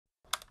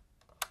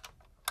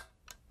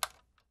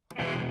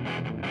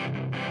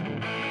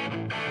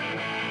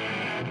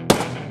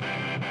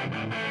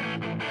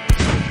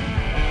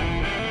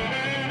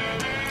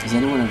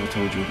Has anyone ever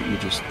told you that you're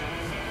just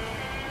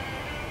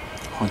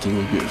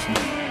hauntingly beautiful?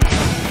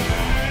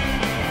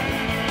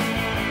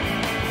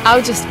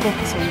 I'll just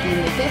focus on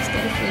being the best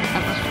girlfriend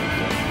ever for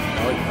you.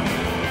 I like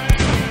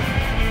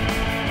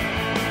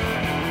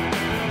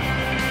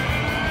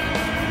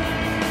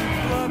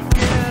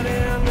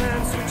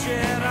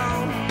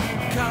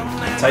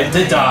that. Time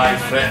to die,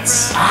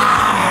 Fritz.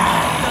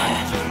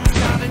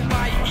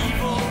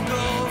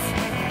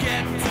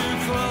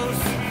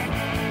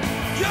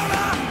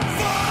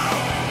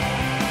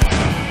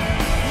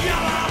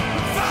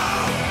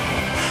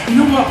 You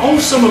know what? All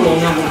summer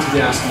long I wanted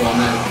to ask Mom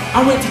now.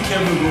 I went to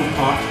Kelvin Grove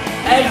Park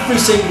every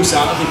single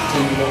Saturday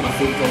pretending to walk my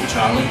football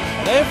Charlie.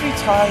 And every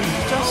time you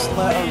just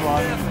let her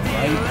run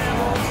right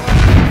past.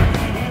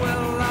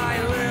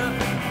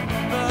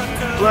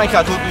 Don't think I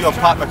told you I've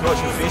packed my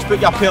crotch on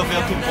Facebook, you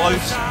perverted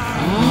blouse.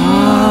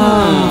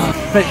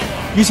 Right,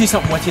 you say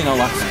something witty and I'll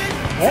laugh.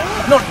 What?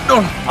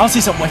 No, I'll say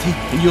something witty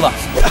and you laugh.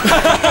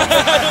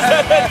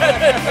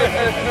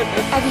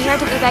 Have you heard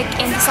of the big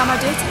end of summer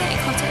do tonight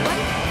at Concert One?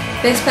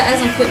 Best bit is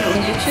I'm putting it on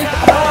YouTube.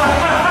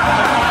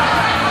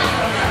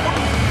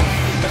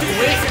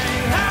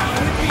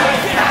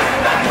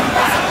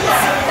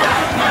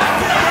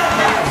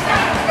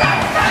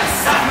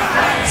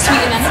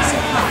 Sweet and innocent.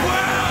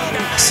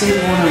 I said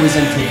when I was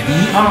into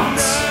the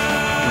arts.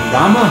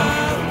 Drama.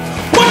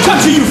 What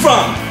country are you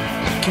from?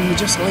 Can we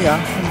just lay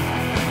off him?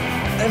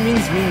 It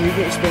means me and you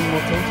get to spend more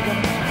time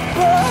together.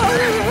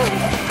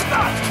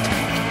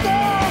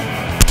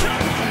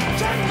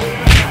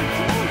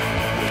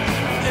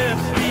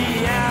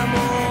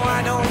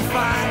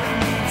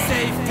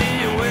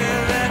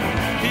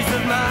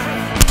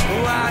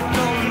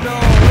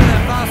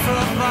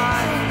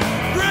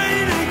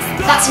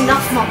 That's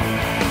enough, Mum.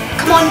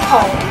 Come on,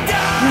 Paul.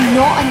 You're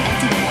not an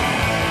idiot.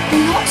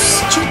 You're not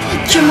stupid.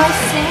 You're my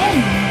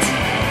friend.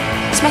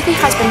 Smithy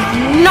has been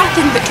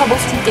nothing but trouble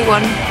from day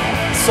one.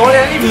 Sorry,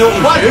 I didn't even know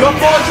what you're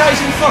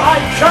apologising for.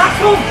 Right,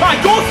 careful! Right,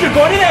 go if you're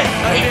going in it!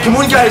 Come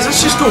on guys,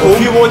 let's just go home.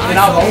 If you want, then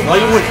I will. No,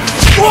 you won't.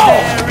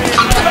 Whoa!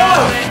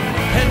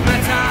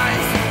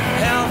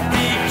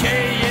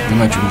 You're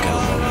my dream girl,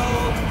 Molly.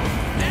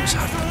 What's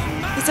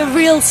happening? He's a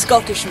real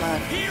Scottish man.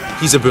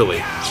 He's a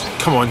bully.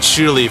 Come on,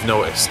 surely you've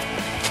noticed.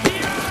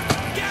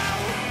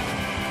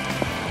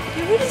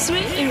 You're really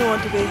sweet and you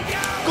want to be.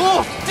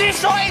 Go! Do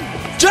something!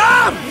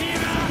 Jam!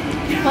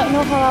 But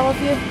know how I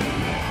love you.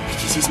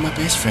 Because he's my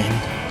best friend.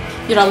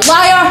 You're a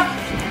liar!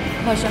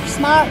 Because you're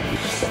smart.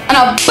 And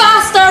a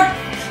bastard!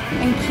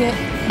 And cute.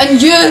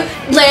 And you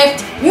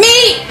left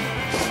me!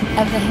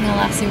 Everything a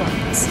lassie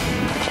wants.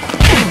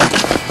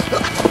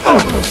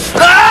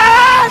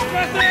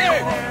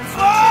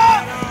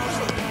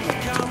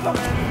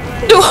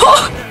 No!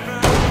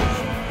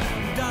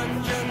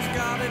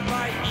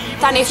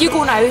 Danny, if you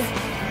go now,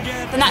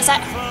 then that's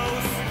it.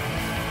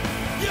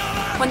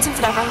 Once and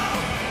forever.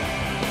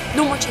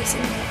 No more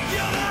chasing.